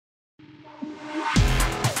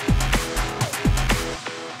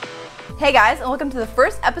Hey guys, and welcome to the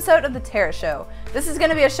first episode of The Tara Show. This is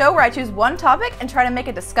going to be a show where I choose one topic and try to make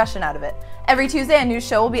a discussion out of it. Every Tuesday a new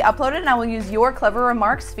show will be uploaded and I will use your clever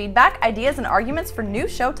remarks, feedback, ideas, and arguments for new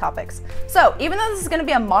show topics. So, even though this is going to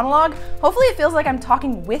be a monologue, hopefully it feels like I'm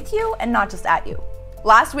talking with you and not just at you.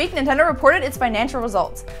 Last week, Nintendo reported its financial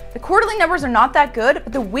results. The quarterly numbers are not that good,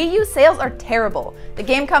 but the Wii U sales are terrible. The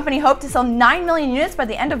game company hoped to sell 9 million units by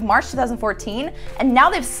the end of March 2014, and now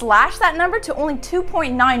they've slashed that number to only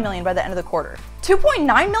 2.9 million by the end of the quarter.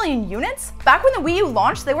 2.9 million units? Back when the Wii U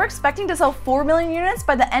launched, they were expecting to sell 4 million units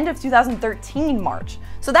by the end of 2013 March.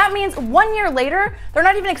 So that means 1 year later, they're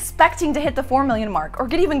not even expecting to hit the 4 million mark, or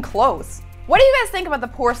get even close. What do you guys think about the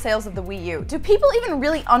poor sales of the Wii U? Do people even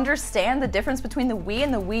really understand the difference between the Wii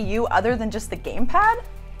and the Wii U other than just the gamepad?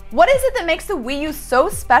 What is it that makes the Wii U so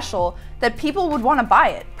special that people would want to buy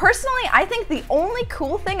it? Personally, I think the only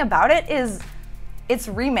cool thing about it is its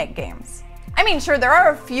remake games. I mean, sure, there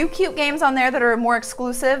are a few cute games on there that are more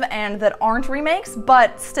exclusive and that aren't remakes,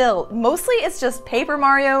 but still, mostly it's just Paper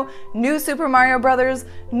Mario, new Super Mario Bros.,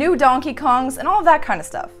 new Donkey Kongs, and all of that kind of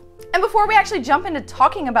stuff. And before we actually jump into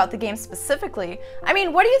talking about the game specifically, I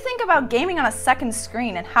mean, what do you think about gaming on a second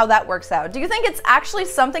screen and how that works out? Do you think it's actually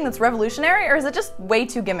something that's revolutionary, or is it just way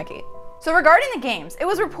too gimmicky? So regarding the games, it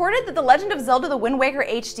was reported that The Legend of Zelda The Wind Waker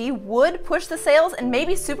HD would push the sales and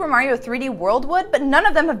maybe Super Mario 3D World would, but none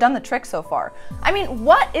of them have done the trick so far. I mean,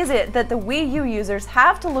 what is it that the Wii U users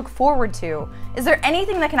have to look forward to? Is there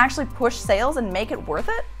anything that can actually push sales and make it worth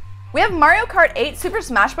it? We have Mario Kart 8, Super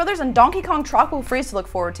Smash Bros., and Donkey Kong Tropical Freeze to look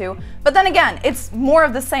forward to, but then again, it's more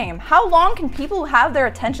of the same. How long can people have their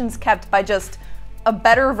attentions kept by just a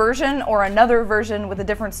better version or another version with a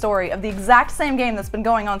different story of the exact same game that's been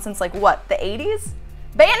going on since, like, what, the 80s?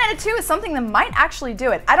 Bayonetta 2 is something that might actually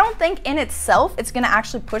do it. I don't think in itself it's going to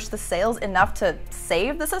actually push the sales enough to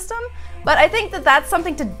save the system, but I think that that's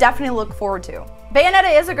something to definitely look forward to.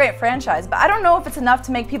 Bayonetta is a great franchise, but I don't know if it's enough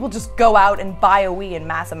to make people just go out and buy a Wii in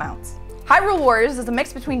mass amounts. Hyrule Warriors is a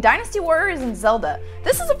mix between Dynasty Warriors and Zelda.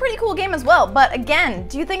 This is a pretty cool game as well, but again,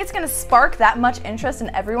 do you think it's going to spark that much interest in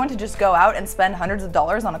everyone to just go out and spend hundreds of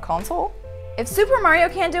dollars on a console? If Super Mario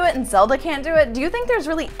can't do it and Zelda can't do it, do you think there's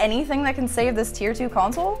really anything that can save this tier 2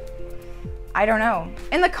 console? I don't know.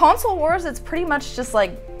 In the console wars, it's pretty much just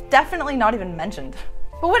like definitely not even mentioned.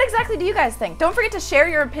 But what exactly do you guys think? Don't forget to share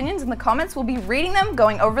your opinions in the comments. We'll be reading them,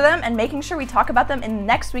 going over them, and making sure we talk about them in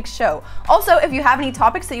next week's show. Also, if you have any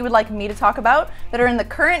topics that you would like me to talk about that are in the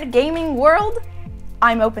current gaming world,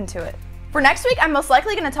 I'm open to it. For next week, I'm most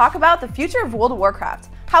likely going to talk about the future of World of Warcraft.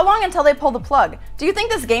 How long until they pull the plug? Do you think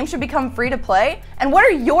this game should become free to play? And what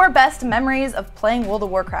are your best memories of playing World of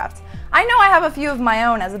Warcraft? I know I have a few of my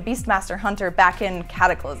own as a Beastmaster hunter back in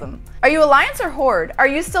Cataclysm. Are you Alliance or Horde? Are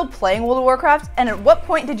you still playing World of Warcraft? And at what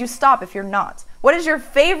point did you stop if you're not? What is your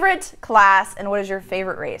favorite class and what is your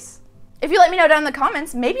favorite race? If you let me know down in the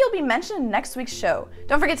comments, maybe you'll be mentioned in next week's show.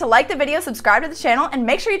 Don't forget to like the video, subscribe to the channel, and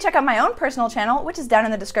make sure you check out my own personal channel, which is down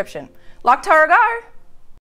in the description. Loktar Agar!